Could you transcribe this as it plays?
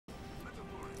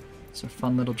These are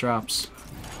fun little drops.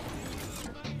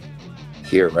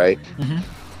 Here, right? Mm-hmm.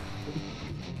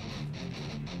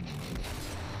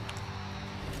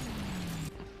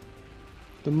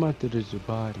 The method is your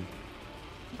body.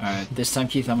 Alright, this time,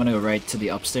 Keith, I'm gonna go right to the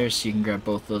upstairs so you can grab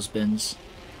both those bins.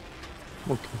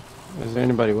 Okay. Is there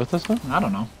anybody with us, though? I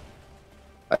don't know.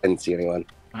 I didn't see anyone.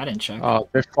 I didn't check. Oh,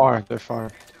 they're far. They're far.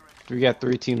 We got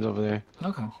 3 teams over there.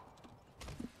 Okay.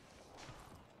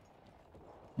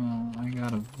 Well, I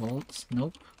got a vault.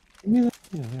 Nope. Give me that.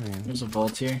 Yeah, there we go. There's a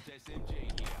vault here.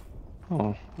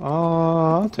 Oh,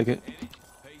 I'll take it.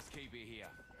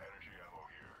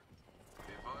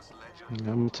 I'm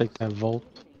gonna take that volt.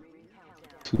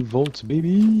 2 volts,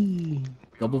 baby.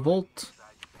 Double vault.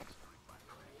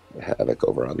 Havoc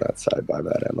over on that side by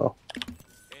that ammo.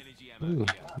 Ooh,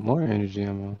 more energy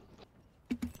ammo.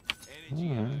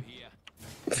 Alright.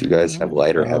 If you guys have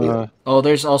lighter heavy, Oh,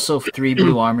 there's also 3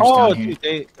 blue armors Oh, down here.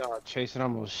 dude, Jason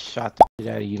almost shot the shit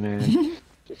out of you, man.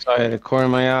 Just saw it at the corner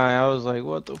of my eye. I was like,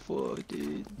 what the fuck,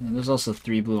 dude? Yeah, there's also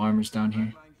 3 blue armors down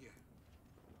here.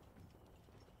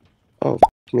 oh,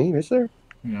 me, is there?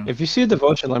 Yeah. If you see a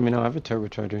devotion, let me know. I have a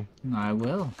turbocharger. I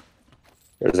will.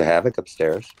 There's a Havoc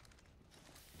upstairs.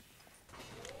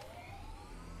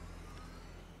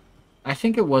 I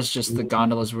think it was just the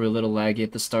gondolas were a little laggy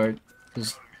at the start,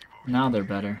 because now they're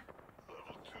better.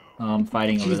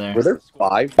 Fighting over there. Were there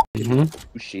 5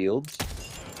 Mm-hmm. shields?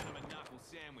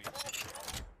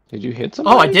 Did you hit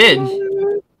something? Oh, I did!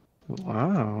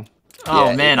 Wow. Oh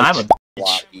Yeah, man, it's I'm a a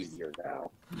lot bitch. easier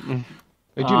now.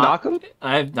 Did you knock him?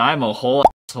 I'm a whole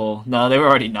asshole. No, they were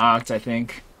already knocked, I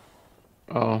think.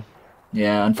 Oh.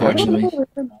 Yeah, unfortunately.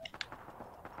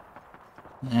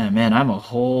 Yeah, man, I'm a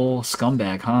whole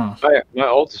scumbag, huh? Alright, my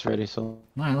ult is ready, so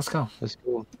Alright, let's go. let's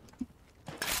go.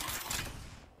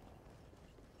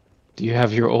 Do you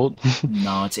have your ult?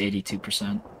 No, it's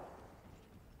 82%.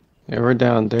 Yeah, we're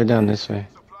down. They're down this way.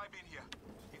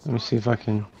 Let me see if I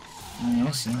can. Oh, yeah,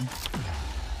 I see him.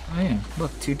 Oh yeah,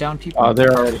 look, 2 down people. Oh,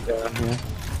 they're already down here.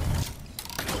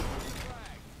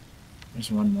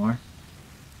 There's one more.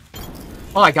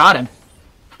 Oh, I got him!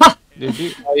 Did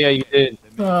you? Oh, yeah, you did.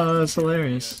 Oh, that's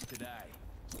hilarious.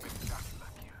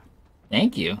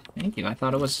 Thank you. Thank you. I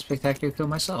thought it was a spectacular kill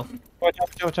myself. Watch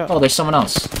out, watch out. Oh, there's someone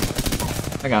else.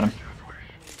 I got him.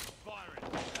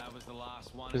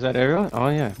 Is that everyone? Oh,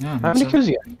 yeah. Yeah, How many so- kills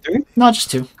you got? 3? No,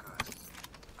 just 2.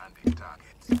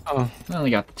 Oh. I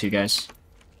only got the 2 guys.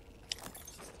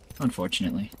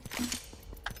 Unfortunately.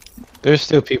 There's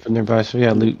still people nearby, so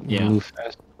yeah, loot. Yeah. Move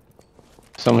fast.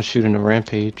 Someone's shooting a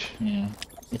rampage. Yeah.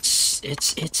 It's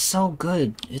so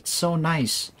good. It's so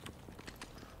nice.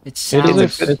 It It sounds...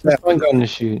 is it's a fun gun to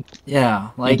shoot. Yeah,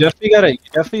 You like...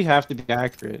 definitely have to be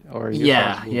accurate, or you're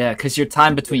Yeah, possible. yeah, because your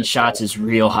time between shots is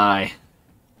real high.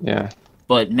 Yeah.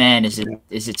 But man, is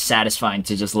it satisfying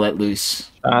to just let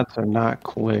loose. Shots are not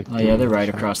quick. Oh yeah, they're dude. right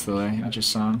across the way. I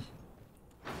just saw them.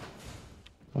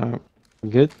 Alright,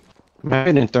 good. I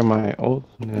didn't throw my ult.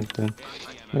 It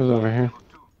was over here.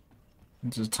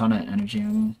 There's a ton of energy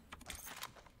ammo.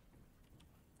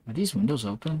 Are these windows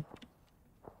open?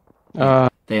 They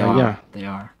are. yeah. They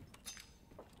are.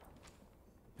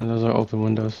 And those are open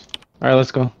windows. Alright,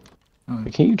 let's go.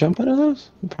 Okay. Can you jump out of those?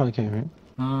 You probably can,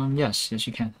 right? Yes,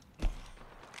 you can.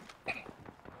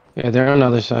 Yeah, they're on the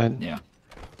other side. Yeah.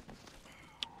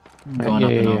 I'm Right, going yeah,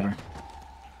 up and yeah, over.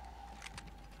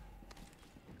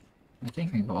 I think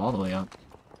I can go all the way up.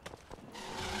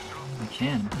 I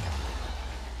can.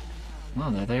 Oh,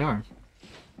 there they are.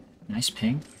 Nice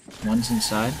ping. One's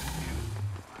inside.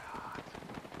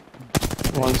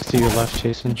 One's to your left, I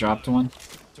Jason. dropped one.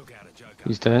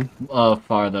 He's dead. Oh,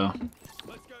 far though.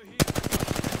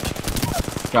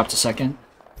 Dropped a second.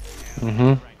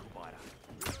 Mm-hmm.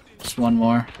 Just one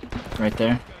more. Right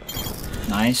there.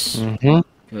 Nice.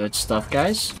 Mm-hmm. Good stuff,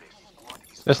 guys.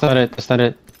 That's not it. That's not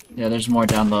it. Yeah, there's more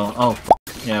down low. Oh,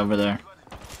 yeah, over there.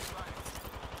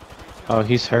 Oh,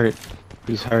 he's hurt.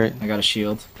 He's hurt. I got a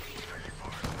shield.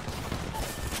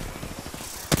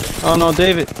 Oh no,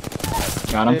 David.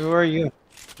 Got him. David, where are you?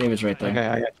 David's right there. Okay,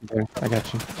 I got you there. I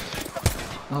got you.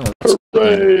 Oh,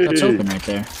 that's open right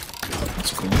there.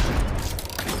 That's cool.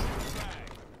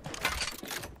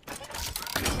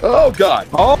 Oh god!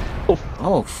 Oh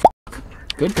Oh,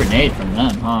 good grenade from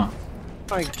them, huh?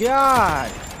 my god!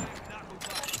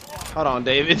 Hold on,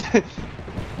 David.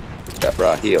 Yeah,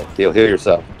 bro, heal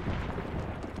yourself.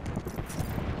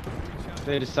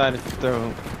 They decided to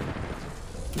throw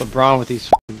LeBron with these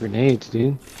f***ing grenades,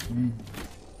 dude.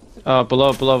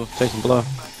 Below, Jason, below.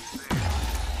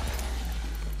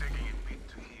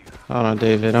 Hold on,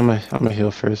 David. I'm gonna heal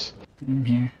first. I'm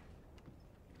here.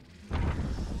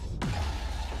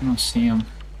 I don't see him.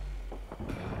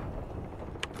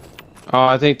 Oh,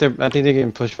 I think they're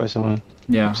getting pushed by someone.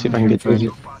 Yeah. See if I can get through.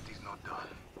 you.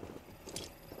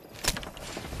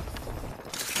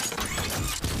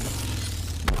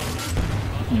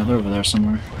 Yeah, they're over there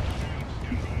somewhere.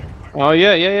 Oh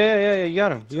yeah. You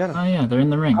got him. You got him. Oh yeah, they're in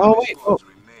the ring. Oh wait. Oh.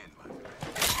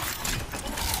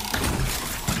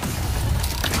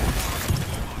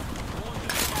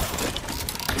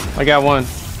 I got one.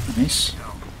 Nice.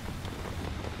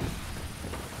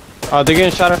 Oh, they're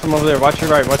getting shot at from over there. Watch your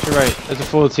right. Watch your right. There's a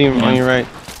full team on your right.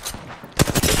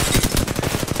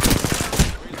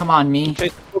 Come on, me.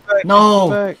 Chase, go back, No!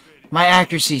 go back. My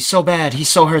accuracy, so bad. He's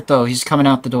so hurt though. He's coming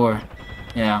out the door.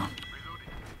 Yeah.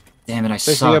 Damn it, I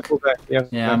Chase, you gotta suck. pull back.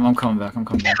 Yeah, I'm coming back. I'm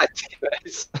coming back.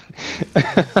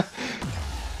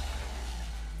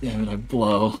 Damn it, I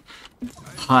blow.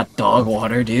 Hot dog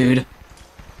water, dude.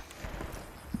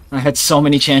 I had so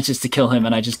many chances to kill him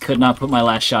and I just could not put my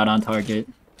last shot on target.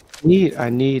 I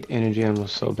need energy ammo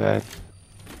so bad.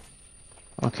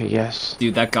 Okay, yes.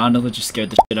 Dude, that gondola just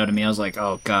scared the shit out of me. I was like,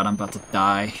 oh god, I'm about to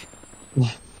die.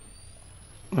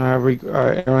 Alright,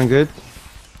 everyone good?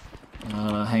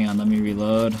 Hang on, let me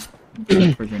reload.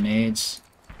 Check for grenades.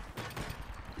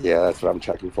 Yeah, that's what I'm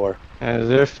checking for.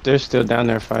 They're still down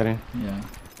there fighting. Yeah.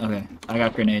 Okay, I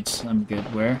got grenades. I'm good.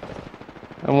 Where?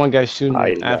 And one guy shooting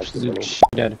I got absolute so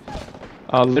shit at it.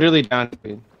 Literally down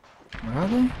here. Where are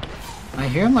they? I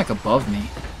hear them like above me.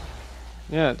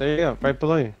 Yeah, there you go, right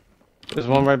below you. There's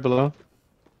one right below.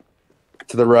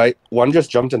 To the right. One just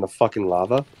jumped in the fucking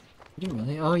lava. Do you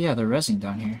really? Oh yeah, they're rezzing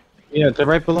down here. Yeah, they're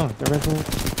right below. They're right below.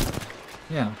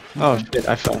 Yeah. Oh okay. shit,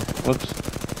 I fell. Whoops.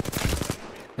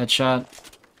 Headshot.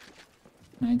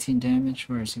 19 damage.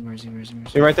 Where is he? Where is he? Where is he? Where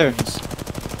is he? You're right there. There he is.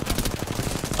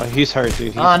 Oh, he's hurt,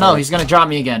 dude. Oh no, he's gonna drop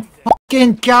me again.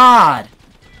 Fucking god!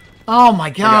 Oh my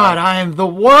god, I am the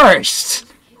worst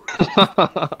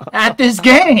at this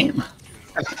game.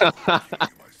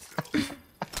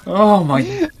 Oh my.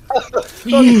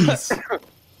 Jeez.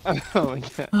 Oh my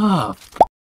god. Oh.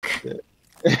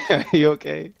 Are you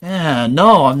okay? Yeah,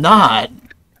 no, I'm not.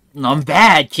 I'm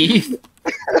bad, Keith.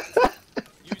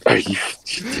 Are you?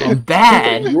 I'm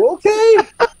bad. You okay?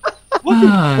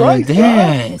 Ah, Christ,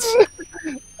 damn it.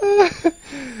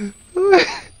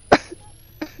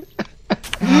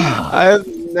 I've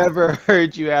never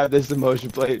heard you have this much emotion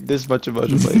played this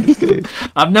game.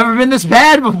 I've never been this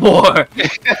bad before.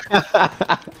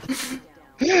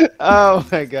 Oh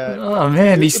my god. Oh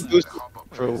man, these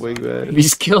For a wig, man.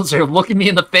 these kills are looking me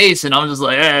in the face, and I'm just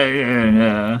like,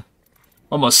 yeah.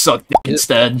 Almost suck dick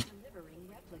instead.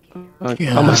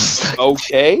 Almost.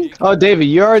 Okay. Oh, David,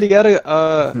 you already got a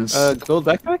gold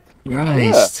backpack?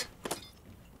 Christ.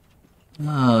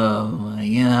 Oh my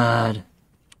god.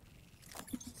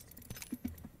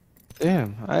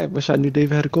 Damn, I wish I knew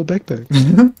David had a gold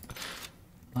backpack.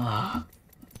 Ah.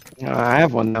 I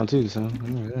have one now too, so.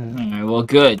 Alright, well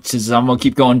good, since I'm gonna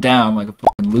keep going down like a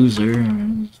fucking loser.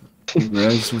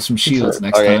 Res with some shields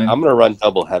next Okay, time. I'm gonna run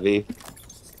double heavy.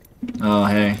 Oh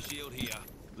hey.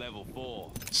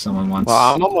 Someone wants.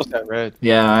 Well, I'm almost at red.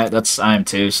 Yeah, I am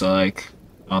too. So like,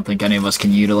 I don't think any of us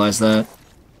can utilize that.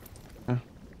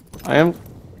 I am.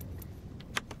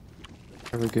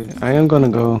 Very good. I am gonna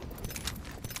go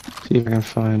see if I can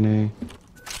find a.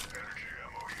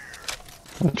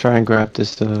 I'll try and grab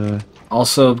this.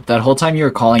 Also, that whole time you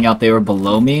were calling out they were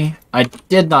below me, I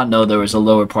did not know there was a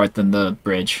lower part than the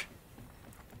bridge.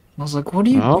 I was like, what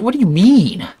do you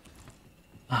mean?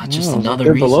 Ah, just No, another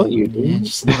they're reason. below you, dude. Yeah,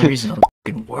 just another reason I'm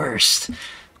fucking worst.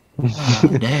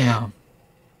 Oh, damn.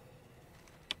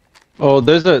 Oh,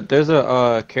 there's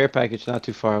a care package not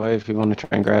too far away if you want to try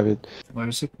and grab it. Where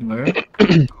is it? Where?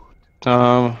 I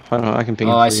don't know. I can ping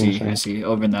it. Oh, I for you see. in a I second. see.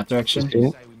 Over in that direction.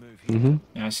 Mm-hmm.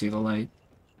 Yeah, I see the light.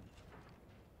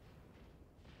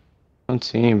 I don't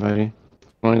see anybody.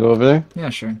 Want to go over there? Yeah,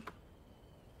 sure.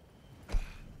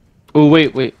 Oh,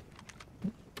 wait.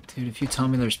 Dude, if you tell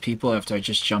me there's people after I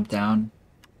just jump down.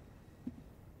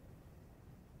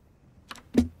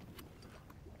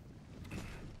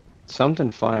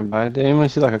 Something flying by. Did anyone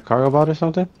see like a cargo bot or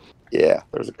something? Yeah,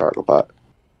 there's a cargo bot.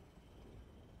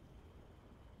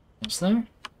 Is there?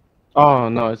 Oh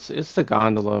no, it's the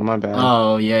gondola. My bad.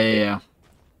 Oh, yeah.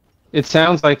 It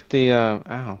sounds like the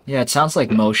ow. Yeah, it sounds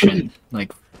like motion,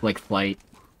 like flight.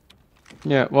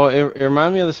 Yeah, well, it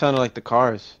reminded me of the sound of like the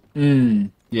cars.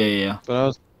 Yeah. But I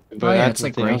was. But Oh yeah, that's it's the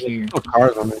like thing, I right was here. no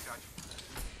cars on it.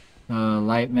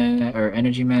 Light mag or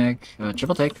energy mag,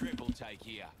 triple take.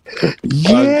 What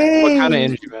kind of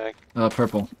energy bag?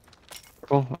 Purple.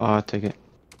 Purple? Oh, I'll take it.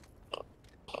 I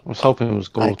was hoping it was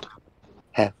gold.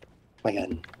 My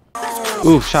gun.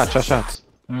 Ooh, shots. All right,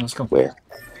 let's go. Where?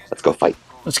 Let's go fight.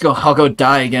 Let's go. I'll go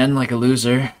die again like a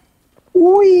loser.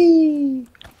 Whee!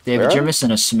 David, Where you're are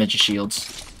missing a smidge of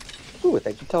shields. Ooh,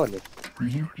 thanks for telling me.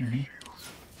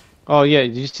 Oh yeah,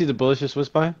 did you see the bullets just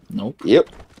whizzed by? Nope. Yep.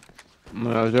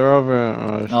 No, they're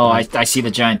over. Oh, I see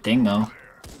the giant thing though.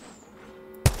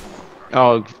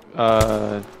 Oh,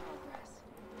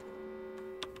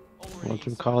 what do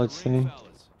you call it thing?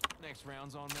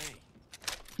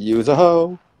 Use a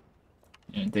hoe.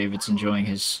 Yeah, David's enjoying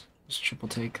his triple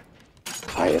take.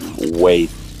 I am way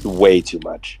too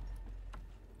much.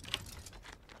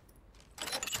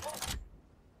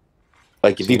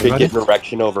 Like, if you could get an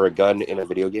erection over a gun in a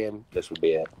video game, this would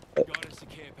be it. But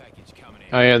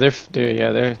Oh yeah, they're.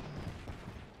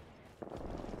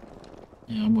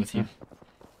 Yeah, I'm with you.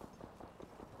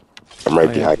 I'm right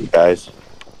Oh, yeah. behind you guys.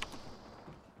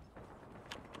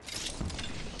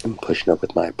 I'm pushing up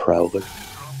with my prowler.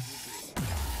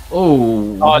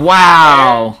 Oh,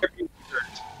 wow!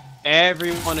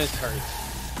 Everyone is hurt.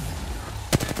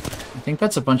 I think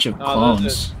that's a bunch of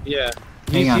clones. Yeah.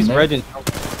 Hang on, He's there- regging.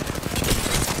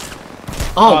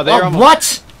 Oh, they're oh,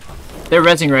 almost- what? They're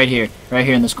rezzing right here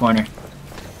in this corner.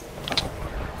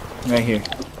 Right here.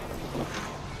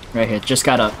 Right here, just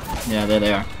got up. Yeah, there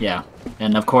they are. Yeah.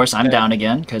 And of course, I'm down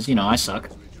again, because, you know, I suck.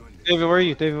 David, where are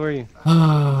you? David, where are you?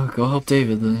 Go help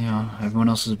David. You know, everyone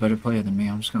else is a better player than me.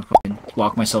 I'm just gonna fucking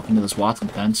walk myself into this Watson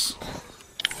fence.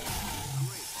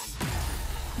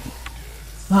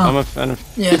 I'm Oh, a fan of.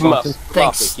 yeah, Keep 'em up.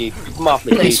 thanks. Keep 'em off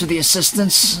me, Thanks Keith. for the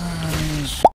assistance.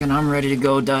 Fucking I'm ready to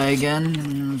go die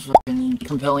again. Fucking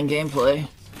compelling gameplay.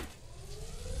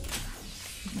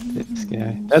 This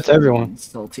guy. That's everyone.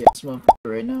 Still TS motherfucker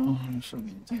right now.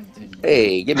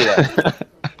 Hey, give me that.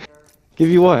 Give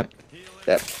you what?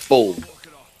 That bull.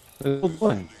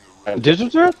 What? Digital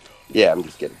threat? Yeah, I'm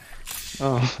just kidding.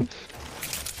 Oh.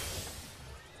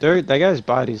 That guy's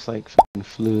body's like fucking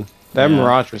flu. That Yeah.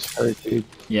 Mirage was hurt, dude.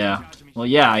 Yeah. Well,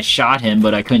 yeah, I shot him,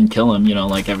 but I couldn't kill him, you know,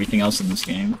 like everything else in this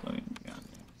game.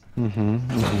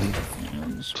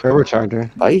 Turbocharger.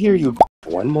 I hear you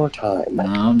one more time.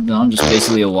 No, I'm just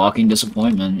basically a walking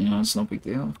disappointment, you know, it's no big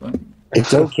deal. But...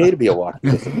 It's okay to be a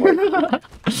walking disappointment.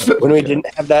 When we didn't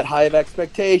have that high of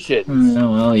expectations. Yeah,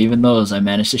 well, even those I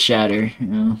managed to shatter, you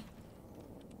know.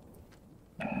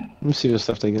 Let me see what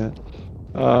stuff they got.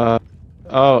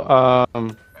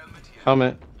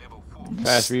 Helmet.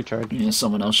 Fast recharge. Yeah,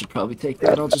 someone else should probably take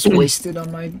that. I'll just waste it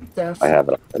on my death. I have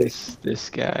it already. This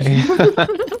guy.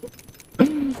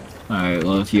 Alright,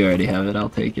 well, if you already have it, I'll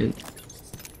take it.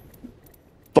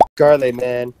 Fuck are they,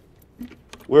 man?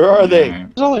 Where are they?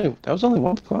 Alright. That was only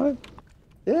one squad?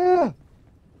 Yeah.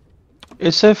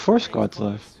 It said 4 squads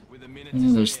left.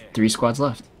 Yeah, there's 3 squads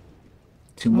left.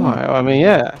 2 Oh, more. I mean,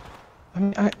 yeah. I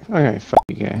mean, alright, fuck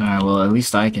you guy. Alright, well, at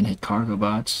least I can hit cargo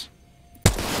bots.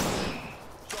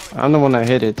 I'm the one that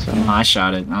hit it, so Oh, I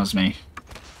shot it. That was me.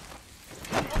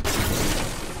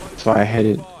 that's why I hit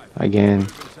it again.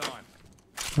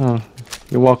 Oh,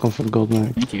 you're welcome for the gold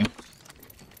medal. Thank you.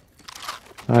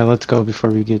 Alright, let's go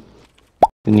before we get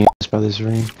in the ass by this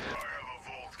ring.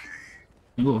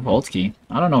 Ooh, a vault key.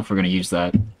 I don't know if we're gonna use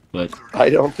that, but... I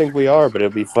don't think we are, but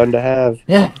it'd be fun to have.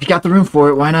 Yeah, if you got the room for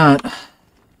it, why not?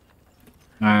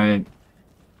 Alright.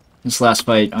 This last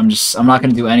fight, I'm not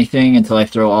gonna do anything until I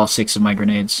throw all 6 of my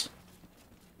grenades.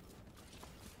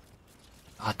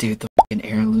 Oh, dude, the fucking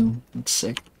heirloom. That's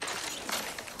sick.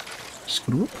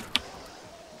 Scoop.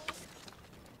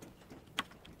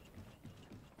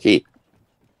 Keith.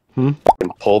 Hmm?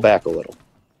 And pull back a little.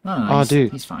 Oh,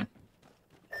 dude. He's fine.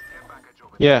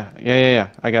 Yeah.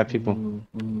 I got people.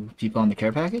 Ooh, people on the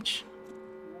care package?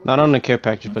 Not on the care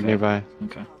package, but Okay. nearby.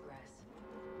 Okay.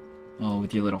 Oh,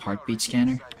 with your little heartbeat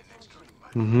scanner?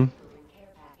 Mm-hmm.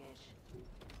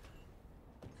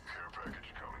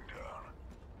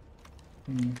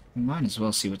 We might as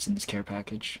well see what's in this care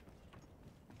package.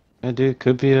 Yeah, dude,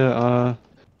 could be a,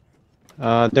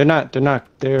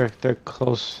 they're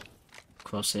close.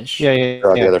 Close-ish. Yeah, They're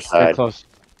on the other they're side. close.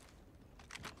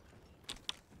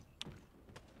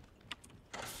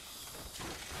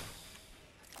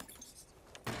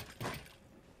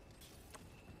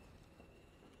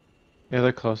 Yeah,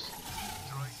 they're close.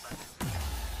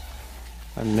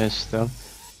 I missed though.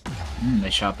 They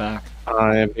shot back.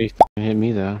 Yeah, but he hit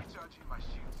me though.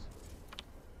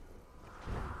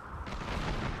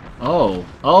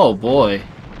 Oh boy.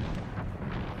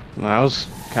 Well, that was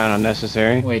kind of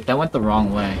unnecessary. Wait, that went the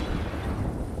wrong way.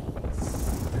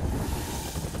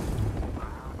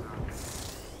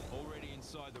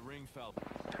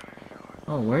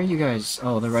 Oh, where are you guys?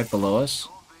 Oh, they're right below us.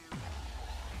 Are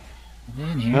they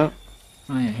in here? Yep.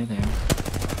 Oh yeah, here they are.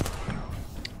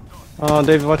 Oh,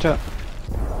 David, watch out.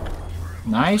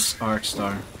 Nice Arc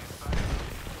Star.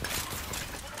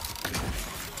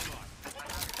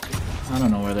 I don't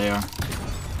know where they are.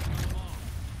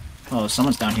 Oh,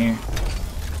 someone's down here.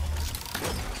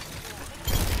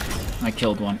 I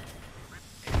killed one.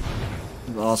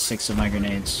 With all 6 of my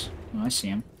grenades. Oh, I see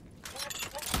him.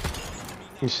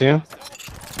 You see him?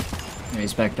 Yeah,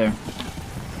 he's back there.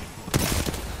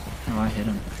 Oh, I hit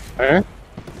him. Where?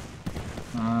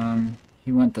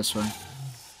 He went this way.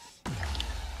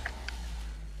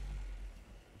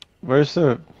 Where's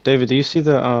the David? Do you see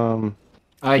the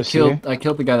I the killed seer? I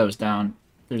killed the guy that was down.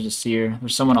 There's a seer.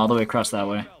 There's someone all the way across that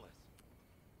way.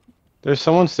 There's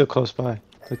someone still close by,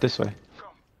 like this way.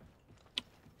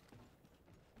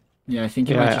 Yeah, I think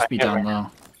he Yeah, might just be I down can't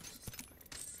low.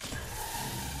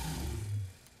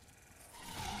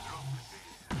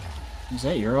 Is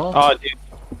that your ult? Oh, dude.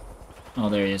 Oh,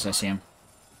 there he is. I see him.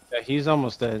 Yeah, he's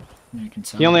almost dead. You can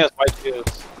tell. He only has white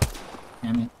shields.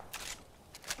 Damn it.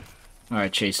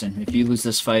 Alright, Chasen. If you lose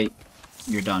this fight,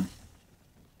 you're done.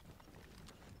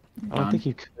 You're I don't done. think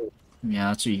you could. Yeah,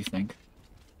 that's what you think.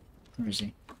 Where is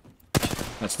he?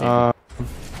 That's the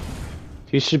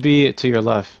He should be to your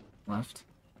left. left.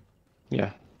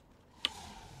 Yeah.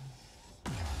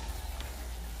 I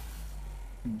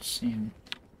don't see him.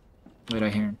 Wait, I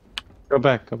hear him. Go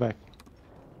back. Go back.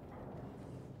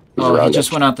 He's Oh, he around just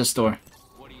us. went out this door.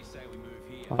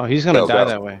 Oh, he's gonna Go, die go.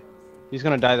 that way. He's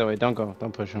gonna die that way. Don't go.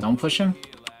 Don't push him. Don't push him?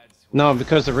 No,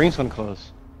 because the ring's gonna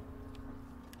close.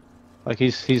 Like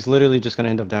he's literally just gonna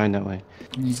end up dying that way.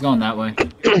 He's going that way.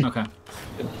 Okay.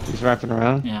 He's wrapping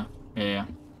around. Yeah. Yeah, yeah.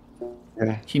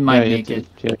 Okay. He might Yeah, make it.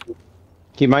 Yeah.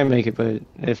 He might make it, but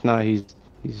if not, he's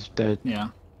dead.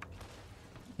 Yeah.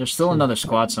 There's still another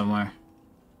squad somewhere.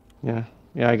 Yeah.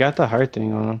 Yeah, I got the heart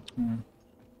thing on him.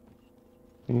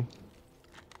 See?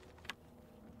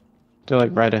 They're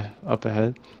like right up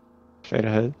ahead. Straight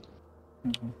ahead.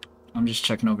 I'm just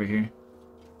checking over here.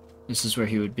 This is where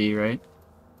he would be, right?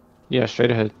 Yeah,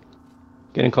 straight ahead.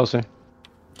 Getting closer.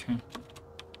 Okay.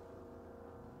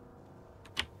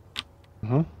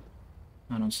 Uh-huh.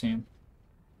 I don't see him.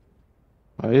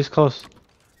 Oh, he's close.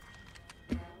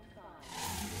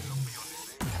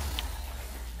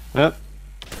 Yep.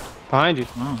 Behind you.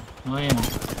 Oh, oh yeah.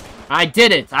 I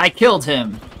did it! I killed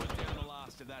him!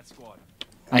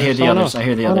 I hear There's the someone others. else. I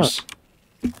hear the Someone others.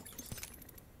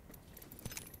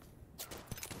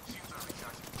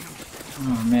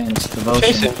 Oh man, it's devotion.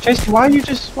 Jason, Jason?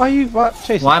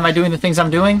 Why am I doing the things I'm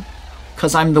doing?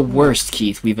 Because I'm the worst,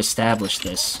 Keith. We've established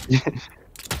this.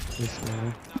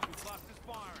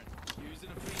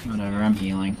 Whatever, I'm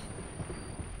healing.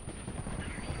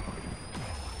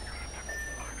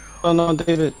 Oh no,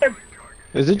 David.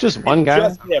 Is it just one guy?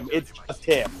 Just him. It's just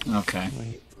him. Okay.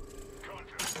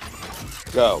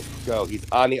 Go, go. He's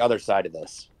on the other side of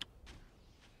this.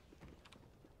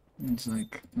 It's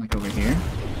like over here.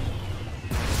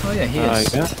 Oh yeah, he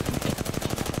is. Yeah.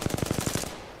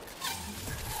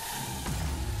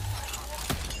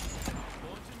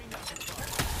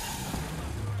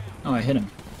 Oh, I hit him.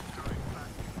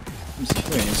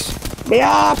 There he is. Me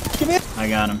up! Give me. I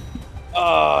got him.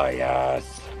 Oh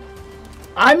yes.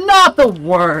 I'm not the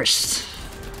worst.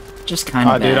 Just kind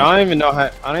of Oh, bad. dude, I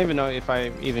don't even know if I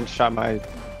even shot my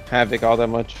Havoc all that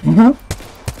much.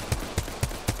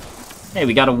 Hey,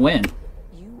 we got a win.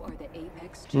 You are the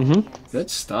Apex Good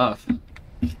stuff.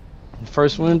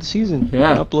 First one of the season.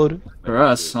 Yeah. Uploaded. For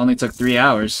us, only took 3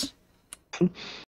 hours.